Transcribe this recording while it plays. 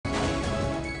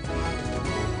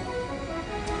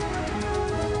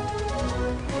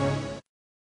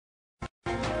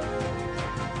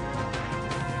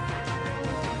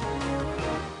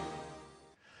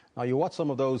Now, you watch some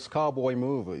of those cowboy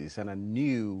movies, and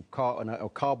a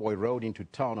cowboy rode into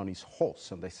town on his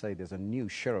horse, and they say there's a new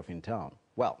sheriff in town.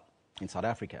 Well, in South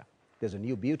Africa, there's a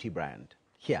new beauty brand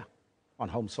here on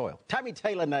home soil. Tammy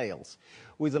Taylor Nails,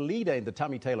 who is a leader in the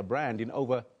Tammy Taylor brand in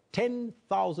over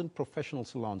 10,000 professional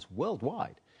salons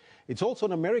worldwide. It's also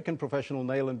an American professional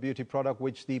nail and beauty product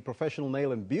which the professional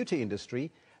nail and beauty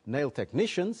industry, nail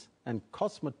technicians and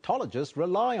cosmetologists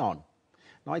rely on.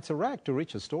 Now, it's a rag to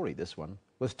riches story, this one.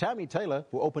 With Tammy Taylor,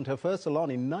 who opened her first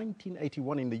salon in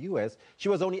 1981 in the US, she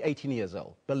was only 18 years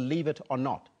old, believe it or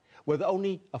not, with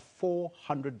only a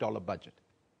 $400 budget.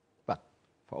 But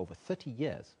for over 30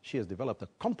 years, she has developed a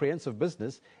comprehensive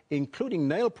business, including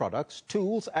nail products,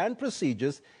 tools, and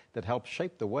procedures that help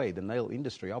shape the way the nail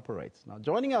industry operates. Now,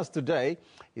 joining us today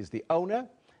is the owner,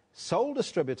 sole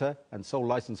distributor and sole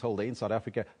license holder in South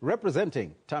Africa,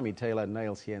 representing Tammy Taylor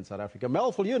Nails here in South Africa,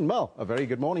 Mel Viljoen. Mel, a very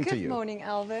good morning to you. Good morning,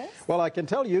 Elvis. Well, I can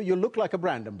tell you, you look like a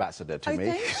brand ambassador to me.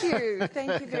 Thank you.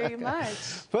 Thank you very much.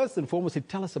 First and foremost,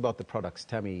 tell us about the products,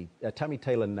 Tammy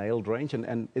Taylor Nail range,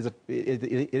 and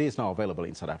it is now available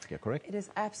in South Africa, correct? It is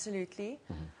absolutely.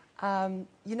 You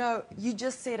know, you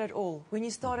just said it all. When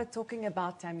you started talking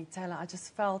about Tammy Taylor, I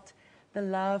just felt the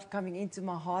love coming into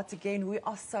my heart again. We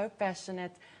are so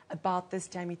passionate about this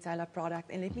Tammy Taylor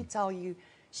product. And let me tell you,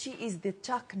 she is the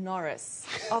Chuck Norris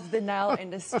of the nail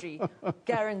industry,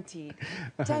 guaranteed.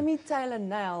 Tammy Taylor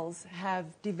Nails have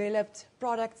developed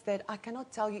products that I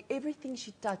cannot tell you, everything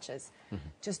she touches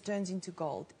just turns into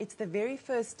gold. It's the very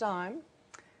first time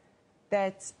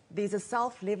that there's a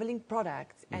self-leveling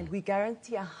product, and we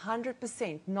guarantee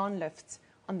 100% non-lift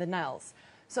on the nails.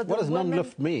 So what does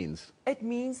non-lift means? It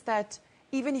means that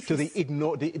even if to the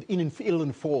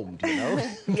ill-informed, you know?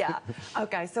 Yeah.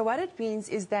 Okay. So what it means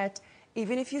is that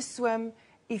even if you swim,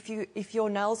 if your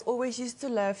nails always used to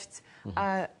lift,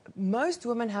 most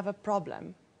women have a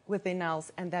problem with their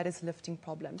nails, and that is lifting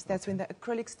problems. That's when the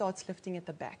acrylic starts lifting at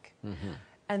the back.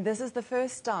 And this is the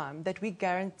first time that we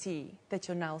guarantee that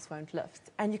your nails won't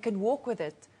lift. And you can walk with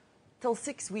it till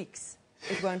 6 weeks.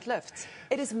 It won't lift.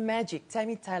 It is magic.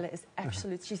 Tammy Taylor is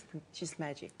absolute. She's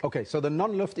magic. Okay, so the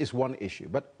non-lift is one issue,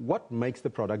 but what makes the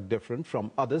product different from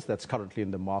others that's currently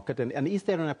in the market? And is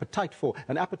there an appetite for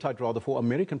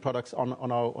American products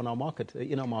on our market,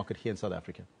 in our market here in South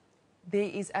Africa? There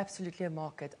is absolutely a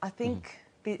market. I think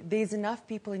there's enough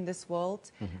people in this world,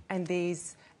 and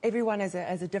everyone has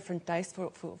a different taste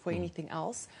for anything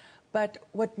else. But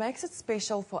what makes it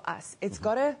special for us, it's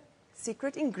got a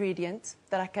secret ingredient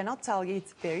that I cannot tell you,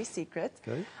 it's very secret,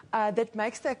 that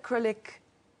makes the acrylic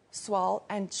swell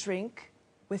and shrink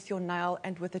with your nail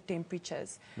and with the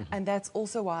temperatures. And that's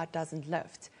also why it doesn't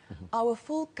lift. Our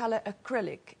full color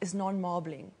acrylic is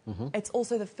non-marbling. It's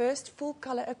also the first full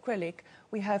color acrylic.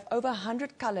 We have over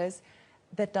 100 colors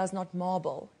that does not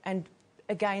marble. And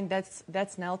again,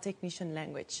 that's nail technician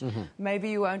language. Maybe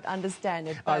you won't understand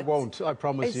it. But I won't, I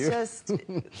promise you.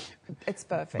 It's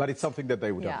perfect. But it's something that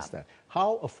they would understand.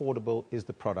 How affordable is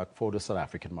the product for the South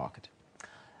African market?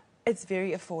 It's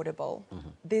very affordable.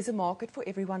 There's a market for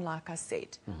everyone, like I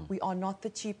said. We are not the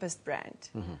cheapest brand.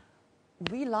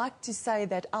 We like to say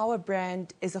that our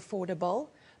brand is affordable,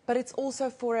 but it's also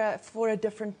for a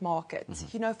different market.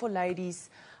 You know, for ladies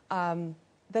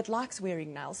that likes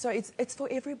wearing nails. So it's for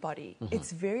everybody.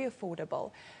 It's very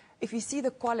affordable. If you see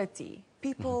the quality,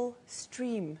 people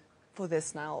stream for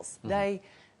these nails.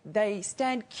 They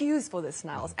stand queues for these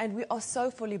nails. And we are so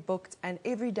fully booked, and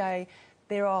every day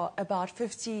there are about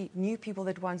 50 new people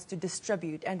that wants to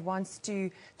distribute and wants to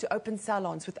open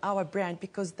salons with our brand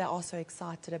because they are so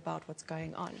excited about what's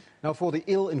going on. Now, for the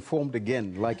ill-informed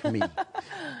again, like me,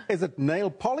 is it nail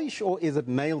polish or is it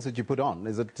nails that you put on?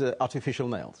 Is it artificial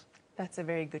nails? That's a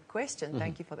very good question.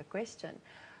 Thank you for the question.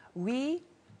 We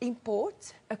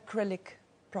import acrylic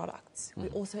products. We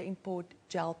also import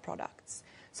gel products.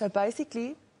 So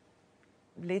basically,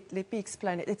 let me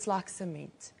explain it. It's like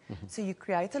cement. So you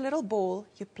create a little ball,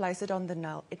 you place it on the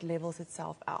nail, it levels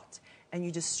itself out. And you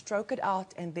just stroke it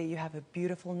out, and there you have a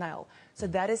beautiful nail. So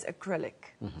that is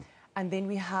acrylic. And then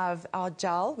we have our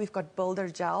gel. We've got builder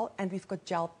gel, and we've got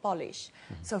gel polish.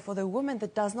 So for the woman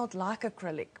that does not like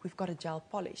acrylic, we've got a gel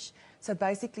polish. So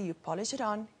basically, you polish it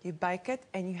on, you bake it,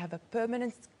 and you have a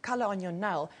permanent color on your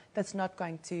nail that's not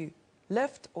going to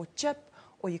lift or chip,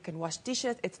 or you can wash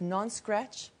dishes. It's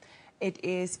non-scratch. It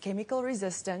is chemical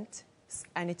resistant,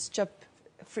 and it's chip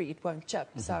free. It won't chip.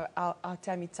 So our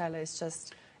Tammy Taylor is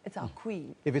just It's our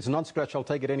queen. If it's non-scratch, I'll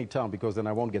take it any time because then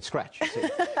I won't get scratched. You see.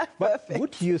 But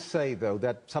would you say, though,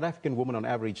 that South African women on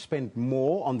average spend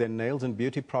more on their nails and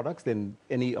beauty products than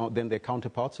their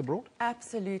counterparts abroad?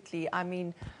 Absolutely. I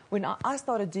mean, when I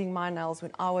started doing my nails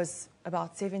when I was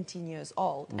about 17 years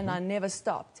old, and I never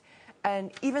stopped.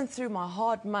 And even through my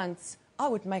hard months, I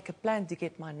would make a plan to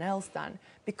get my nails done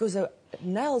because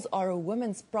nails are a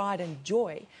woman's pride and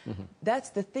joy.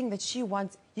 That's the thing that she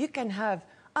wants. You can have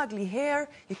ugly hair,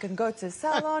 you can go to a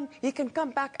salon, you can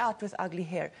come back out with ugly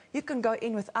hair. You can go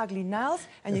in with ugly nails,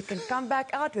 and you can come back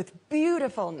out with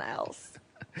beautiful nails.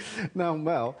 Now,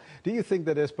 Mel, do you think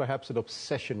that there's perhaps an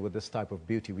obsession with this type of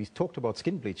beauty? We talked about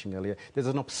skin bleaching earlier. There's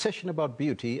an obsession about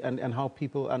beauty and how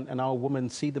people and our women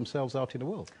see themselves out in the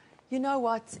world. You know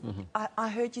what? I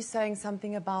heard you saying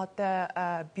something about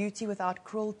the beauty without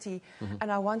cruelty,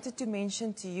 and I wanted to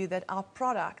mention to you that our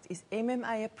product is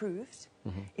MMA approved,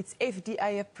 it's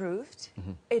FDA approved,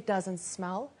 it doesn't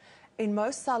smell. In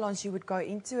most salons, you would go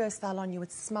into a salon, you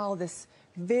would smell this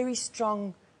very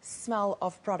strong smell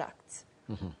of products.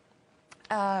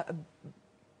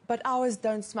 But ours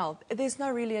don't smell. There's no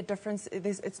really a difference.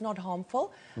 It's not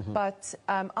harmful, but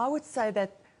I would say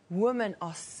that women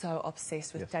are so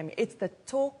obsessed with Tammy. It's the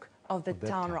talk of the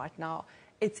town right now.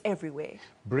 It's everywhere.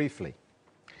 Briefly,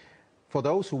 for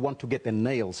those who want to get their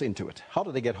nails into it, how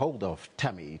do they get hold of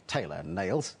Tammy Taylor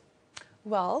Nails?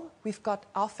 Well, we've got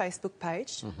our Facebook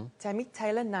page, Tammy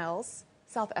Taylor Nails,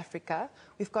 South Africa.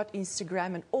 We've got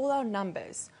Instagram, and all our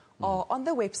numbers are on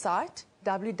the website,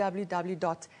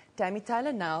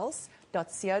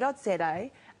 www.tammytaylornails.co.za,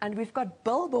 and we've got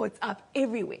billboards up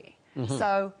everywhere.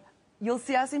 So you'll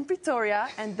see us in Pretoria,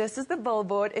 and this is the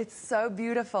billboard. It's so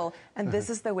beautiful, and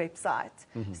this is the website.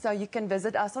 So you can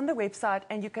visit us on the website,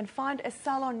 and you can find a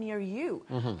salon near you,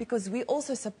 because we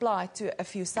also supply to a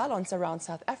few salons around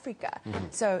South Africa.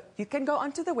 So you can go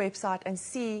onto the website and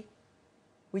see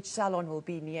which salon will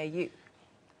be near you.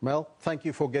 Mel, thank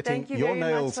you for getting your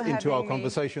nails into our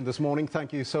conversation this morning.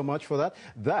 Thank you so much for that.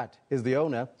 That is the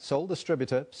owner, sole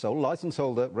distributor, sole license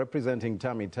holder, representing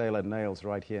Tammy Taylor Nails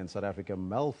right here in South Africa,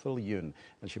 Mel Viljoen.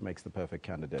 And she makes the perfect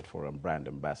candidate for a brand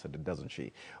ambassador, doesn't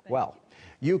she? Well,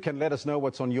 you can let us know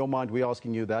what's on your mind. We're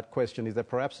asking you that question. Is there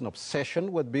perhaps an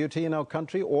obsession with beauty in our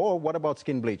country? Or what about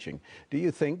skin bleaching? Do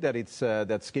you think that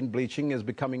that skin bleaching is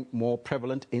becoming more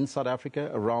prevalent in South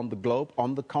Africa, around the globe,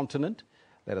 on the continent?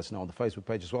 Let us know on the Facebook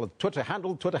page as well as Twitter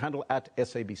handle at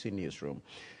SABC Newsroom.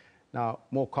 Now,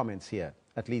 more comments here.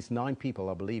 At least 9 people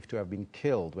are believed to have been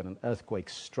killed when an earthquake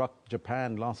struck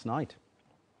Japan last night.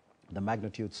 The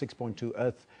magnitude 6.2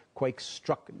 earthquake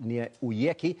struck near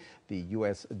Uyeki, the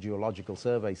U.S. Geological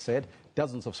Survey said.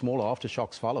 Dozens of smaller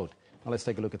aftershocks followed. Now let's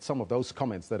take a look at some of those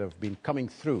comments that have been coming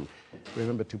through.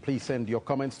 Remember to please send your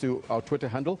comments to our Twitter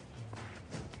handle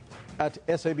at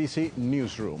SABC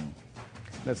Newsroom.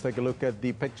 Let's take a look at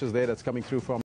the pictures there that's coming through from